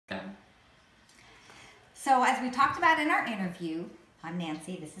So as we talked about in our interview, I'm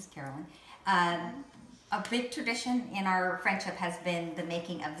Nancy, this is Carolyn. A big tradition in our friendship has been the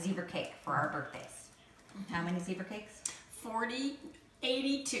making of zebra cake for our birthdays. How many zebra cakes?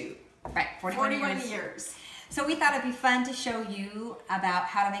 82. Right, 41 years. So we thought it'd be fun to show you about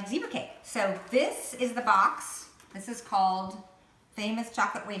how to make zebra cake. So this is the box. This is called Famous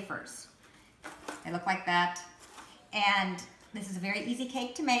Chocolate Wafers. They look like that. And this is a very easy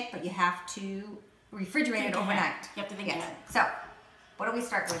cake to make, but you have to refrigerate it overnight. You have to think ahead. So, what do we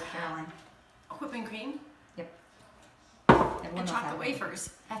start with, Carolyn? Whipping cream. Yep. And chocolate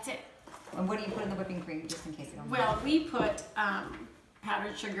wafers. That's it. And what do you put in the whipping cream, just in case you don't know? Well, we put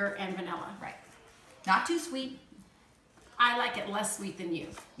powdered sugar and vanilla. Right. Not too sweet. I like it less sweet than you.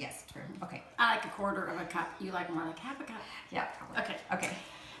 Yes, true. Okay. I like a quarter of a cup. You like more like half a cup. Yeah, probably. Okay. Okay.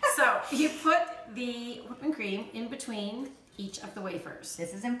 So you put the whipping cream in between each of the wafers.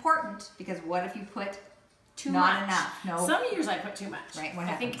 This is important because what if you put Too not much. enough? No. Some years I put too much. Right. What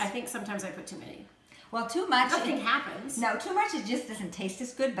I happens? think sometimes I put too many. Well, too much. Nothing happens. No, too much. It just doesn't taste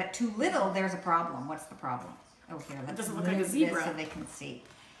as good. But too little, there's a problem. What's the problem? Oh, here. Let's doesn't look like a move this zebra. So they can see.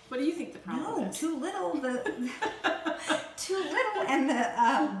 What do you think the problem No, is? too little. Too little, and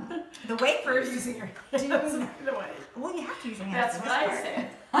the wafers. You're using your do. hands the way. Well, you have to use your hands. That's for what this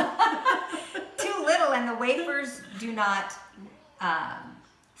I part. said. Too little, and the wafers do not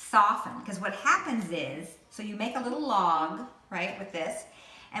soften. Because what happens is, so you make a little log, right, with this,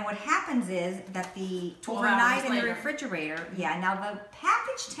 and what happens is that the 12 overnight hours in the later. refrigerator. Yeah. Now the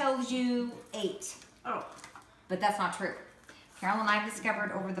package tells you 8, Oh. but that's not true. Carol and I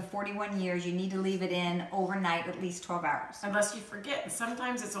discovered over the 41 years you need to leave it in overnight at least 12 hours. Unless you forget. And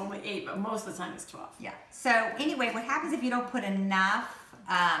sometimes it's only 8, but most of the time it's 12. Yeah. So anyway, what happens if you don't put enough?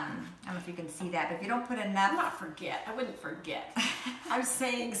 I don't know if you can see that, but if you don't put I'm enough, not forget. I wouldn't forget. I'm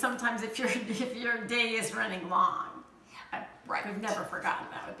saying sometimes if your day is running long, Right. I've never forgotten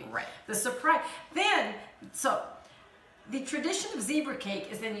that would be Right. the surprise. Then so the tradition of zebra cake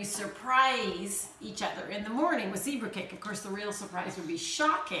is then you surprise each other in the morning with zebra cake. Of course, the real surprise would be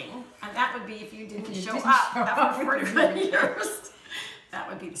shocking, and that would be if you didn't show up after 41 years. That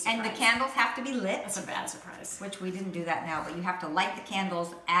would be the surprise. and the candles have to be lit, That's a bad surprise. which we didn't do that now, but you have to light the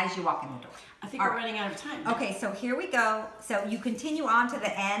candles as you walk in the door. I think All we're right. running out of time. Okay, so here we go. So you continue on to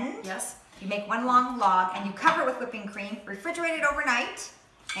the end. Yes. You make one long log and you cover it with whipping cream, refrigerate it overnight,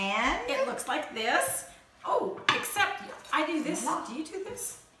 and It looks like this. Oh, except I do this. Do you do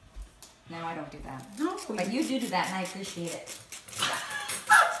this? no, I don't do that. No. But you do that, and I appreciate it.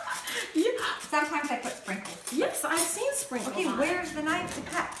 Yeah. Sometimes I put sprinkles. Yes, I've seen sprinkles. Okay, on it. where's the knife to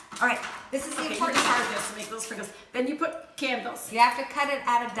cut? All right, this is the Okay, you important part part. this to make those sprinkles. Then you put candles. You have to cut it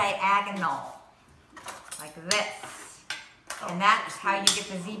at a diagonal, like this. And that's how you get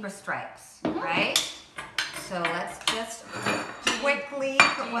the zebra stripes, right? So let's just quickly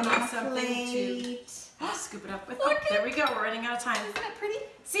put one need on the something to- plate. Scoop it up with. Look There we go. We're running out of time. Isn't it pretty?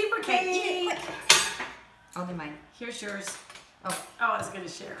 Zebra Okay, cake. eat it quick. I'll do mine. Here's yours. Oh, I was going to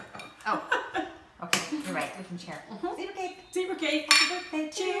share. oh. Okay, you're right. We can share. Zebra cake. Zebra cake. Happy birthday.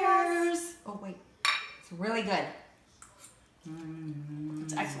 Cheers. Oh, wait. It's really good.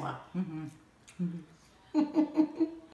 It's excellent. Mm-hmm.